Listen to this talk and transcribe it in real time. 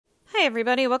Hey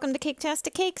everybody, welcome to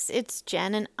Caketastic Cakes. It's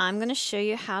Jen and I'm going to show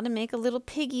you how to make a little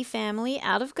piggy family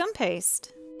out of gum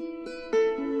paste.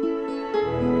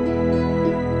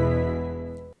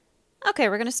 Okay,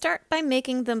 we're going to start by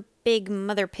making the big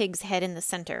mother pig's head in the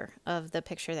center of the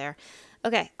picture there.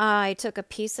 Okay, I took a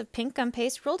piece of pink gum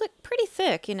paste, rolled it pretty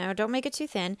thick, don't make it too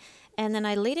thin, and then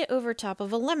I laid it over top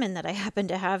of a lemon that I happened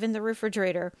to have in the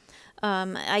refrigerator.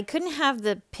 I couldn't have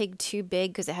the pig too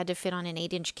big because it had to fit on an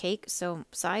 8-inch cake, so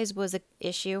size was an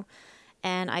issue.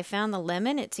 And I found the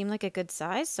lemon, it seemed like a good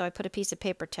size, so I put a piece of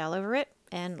paper towel over it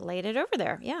and laid it over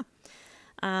there, yeah.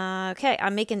 Okay,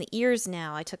 I'm making the ears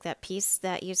now. I took that piece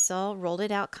that you saw, rolled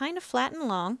it out kind of flat and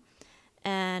long,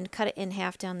 and cut it in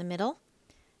half down the middle.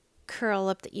 Curl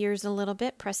up the ears a little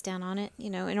bit, press down on it,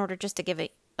 in order just to give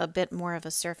it a bit more of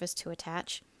a surface to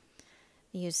attach.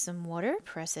 Use some water,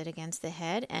 press it against the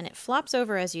head, and it flops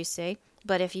over as you see.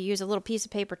 But if you use a little piece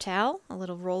of paper towel, a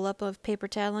little roll up of paper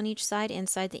towel on each side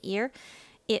inside the ear,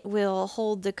 it will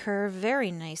hold the curve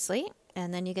very nicely.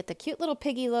 And then you get the cute little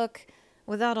piggy look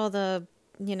without all the,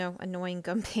 annoying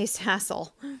gum paste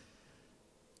hassle.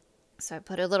 So I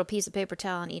put a little piece of paper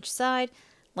towel on each side.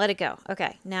 Let it go.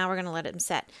 Okay, now we're going to let them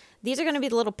set. These are going to be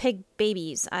the little pig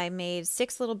babies. I made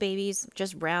 6 little babies,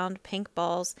 just round pink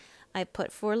balls. I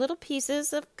put 4 little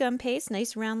pieces of gum paste,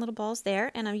 nice round little balls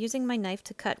there, and I'm using my knife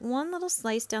to cut one little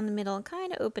slice down the middle and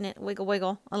kind of open it, wiggle,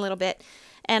 wiggle a little bit.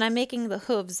 And I'm making the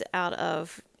hooves out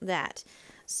of that.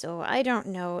 So I don't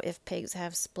know if pigs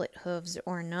have split hooves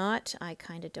or not. I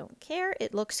kind of don't care.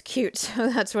 It looks cute, so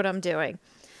that's what I'm doing.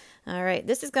 All right,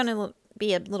 this is going to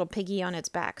be a little piggy on its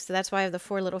back, so that's why I have the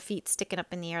 4 little feet sticking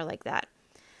up in the air like that.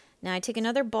 Now I take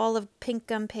another ball of pink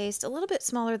gum paste, a little bit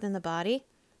smaller than the body,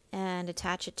 and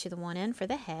attach it to the one end for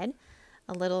the head.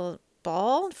 A little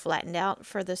ball flattened out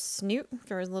for the snoot,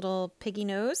 for his little piggy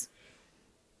nose.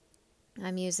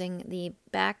 I'm using the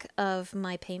back of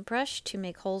my paintbrush to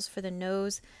make holes for the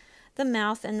nose, the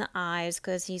mouth, and the eyes,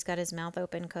 because he's got his mouth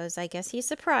open, because I guess he's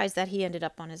surprised that he ended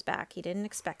up on his back. He didn't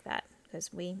expect that,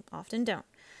 because we often don't.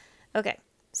 Okay,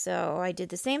 so I did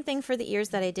the same thing for the ears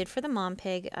that I did for the mom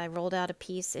pig. I rolled out a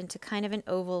piece into kind of an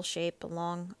oval shape, a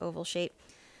long oval shape,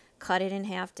 cut it in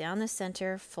half down the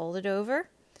center, fold it over,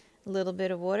 a little bit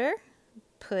of water,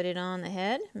 put it on the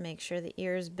head, make sure the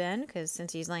ears bend, because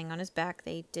since he's laying on his back,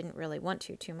 they didn't really want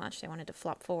to too much. They wanted to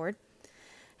flop forward.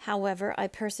 However, I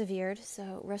persevered,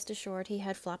 so rest assured he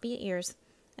had floppy ears.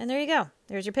 And there you go.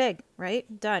 There's your pig,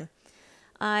 right? Done.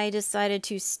 I decided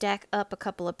to stack up a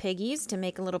couple of piggies to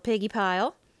make a little piggy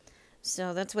pile.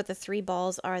 So that's what the 3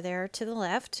 balls are there to the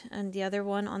left. And the other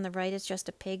one on the right is just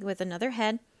a pig with another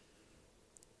head.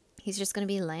 He's just going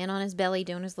to be laying on his belly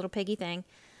doing his little piggy thing.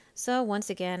 So once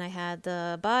again, I had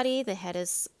the body. The head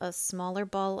is a smaller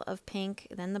ball of pink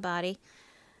than the body.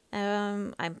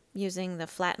 I'm using the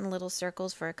flattened little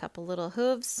circles for a couple little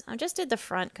hooves. I just did the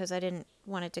front because I didn't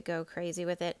want it to go crazy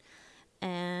with it.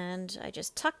 And I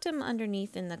just tucked him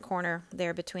underneath in the corner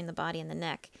there between the body and the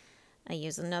neck. I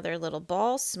use another little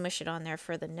ball, smush it on there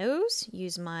for the nose,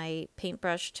 use my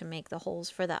paintbrush to make the holes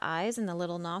for the eyes and the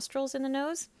little nostrils in the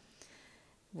nose.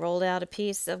 Rolled out a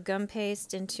piece of gum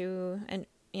paste into an,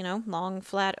 long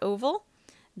flat oval,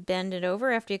 bend it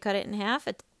over after you cut it in half,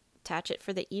 attach it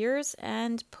for the ears,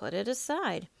 and put it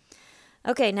aside.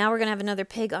 Okay, now we're going to have another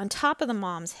pig on top of the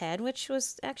mom's head, which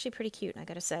was actually pretty cute, I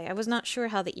gotta say. I was not sure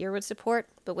how the ear would support,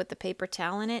 but with the paper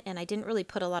towel in it, and I didn't really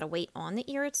put a lot of weight on the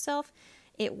ear itself,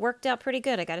 it worked out pretty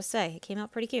good, I gotta say. It came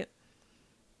out pretty cute.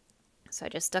 So I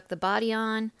just stuck the body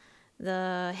on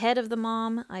the head of the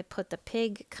mom. I put the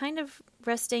pig kind of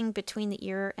resting between the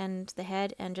ear and the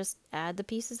head, and just add the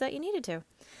pieces that you needed to.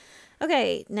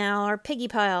 Okay, now our piggy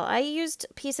pile. I used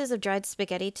pieces of dried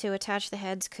spaghetti to attach the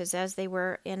heads because as they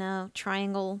were in a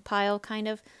triangle pile kind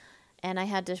of, and I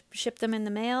had to ship them in the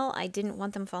mail, I didn't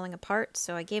want them falling apart,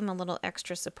 so I gave them a little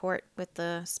extra support with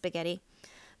the spaghetti.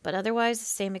 But otherwise,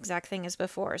 same exact thing as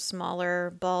before. Smaller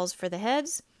balls for the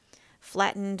heads,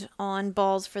 flattened on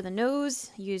balls for the nose.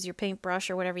 Use your paintbrush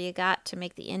or whatever you got to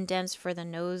make the indents for the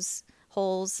nose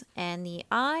holes and the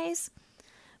eyes.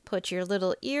 Put your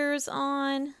little ears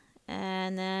on.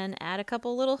 And then add a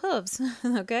couple little hooves,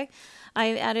 okay?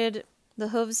 I added the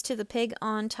hooves to the pig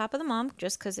on top of the mom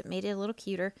just because it made it a little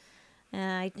cuter.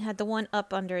 I had the one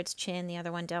up under its chin, the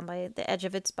other one down by the edge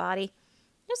of its body.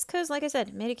 Just because, like I said,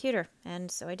 it made it cuter,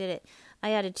 and so I did it.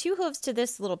 I added 2 hooves to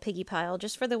this little piggy pile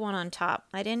just for the one on top.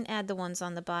 I didn't add the ones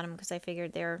on the bottom because I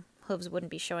figured their hooves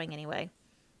wouldn't be showing anyway.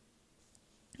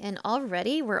 And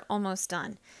already we're almost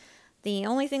done. The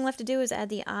only thing left to do is add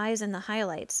the eyes and the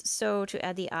highlights. So to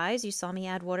add the eyes, you saw me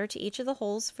add water to each of the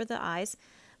holes for the eyes.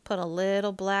 Put a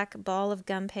little black ball of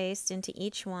gum paste into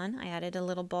each one. I added a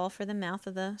little ball for the mouth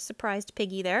of the surprised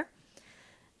piggy there.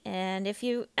 And if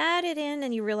you add it in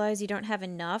and you realize you don't have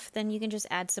enough, then you can just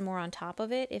add some more on top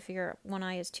of it. If your one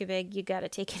eye is too big, you got to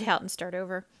take it out and start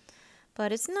over.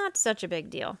 But it's not such a big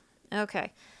deal.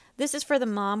 Okay, this is for the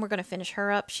mom. We're going to finish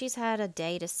her up. She's had a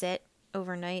day to sit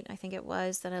overnight, I think it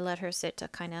was, that I let her sit to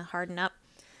kind of harden up.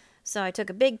 So I took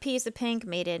a big piece of pink,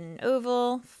 made it an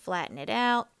oval, flatten it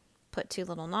out, put 2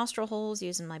 little nostril holes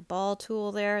using my ball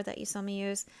tool there that you saw me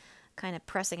use, kind of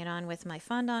pressing it on with my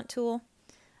fondant tool.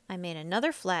 I made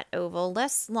another flat oval,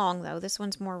 less long though. This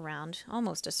one's more round,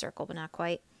 almost a circle, but not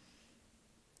quite.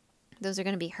 Those are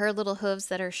going to be her little hooves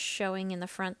that are showing in the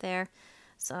front there.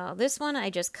 So this one, I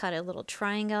just cut a little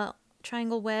triangle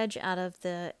wedge out of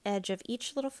the edge of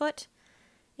each little foot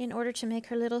in order to make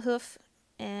her little hoof,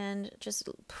 and just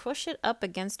push it up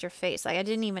against her face. Like, I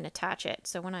didn't even attach it.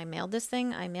 So when I mailed this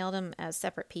thing, I mailed them as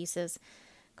separate pieces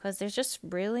because there's just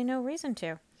really no reason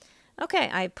to. Okay,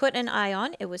 I put an eye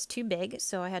on. It was too big,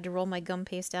 so I had to roll my gum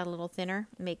paste out a little thinner,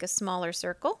 make a smaller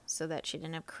circle so that she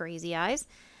didn't have crazy eyes.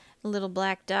 A little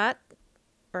black dot,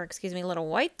 or excuse me, a little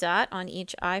white dot on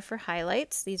each eye for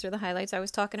highlights. These are the highlights I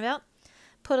was talking about.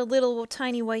 Put a little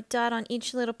tiny white dot on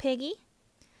each little piggy,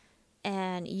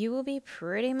 and you will be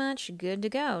pretty much good to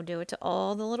go. Do it to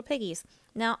all the little piggies.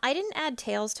 Now, I didn't add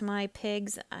tails to my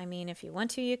pigs. I mean, if you want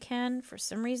to, you can. For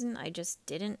some reason, I just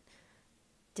didn't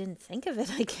think of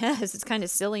it, I guess. It's kind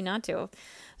of silly not to.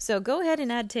 So go ahead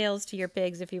and add tails to your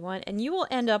pigs if you want, and you will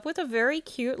end up with a very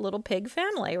cute little pig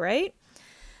family, right?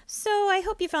 So I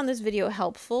hope you found this video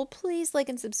helpful. Please like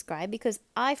and subscribe because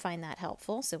I find that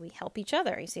helpful, so we help each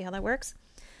other. You see how that works?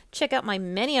 Check out my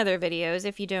many other videos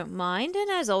if you don't mind. And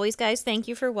as always, guys, thank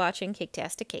you for watching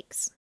Caketastic Cakes.